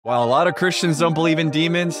While a lot of Christians don't believe in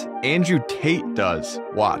demons, Andrew Tate does.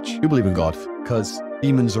 Watch. I do believe in God because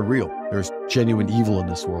demons are real. There's genuine evil in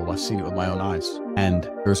this world. I've seen it with my own eyes. And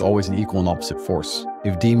there's always an equal and opposite force.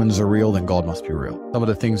 If demons are real, then God must be real. Some of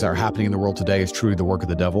the things that are happening in the world today is truly the work of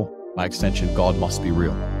the devil. By extension, God must be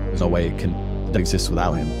real. There's no way it can exist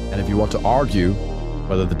without him. And if you want to argue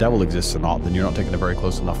whether the devil exists or not, then you're not taking a very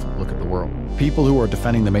close enough look at the world. People who are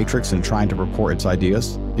defending the Matrix and trying to report its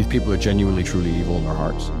ideas, these people are genuinely, truly evil in their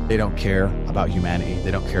hearts. They don't care about humanity.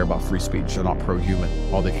 They don't care about free speech. They're not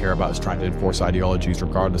pro-human. All they care about is trying to enforce ideologies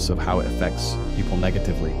regardless of how it affects people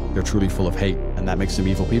negatively. They're truly full of hate, and that makes them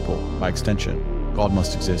evil people by extension. God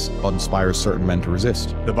must exist. God inspires certain men to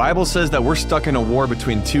resist. The Bible says that we're stuck in a war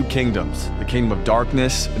between two kingdoms, the kingdom of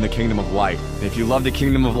darkness and the kingdom of light. And if you love the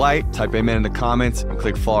kingdom of light, type amen in the comments and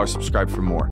click follow or subscribe for more.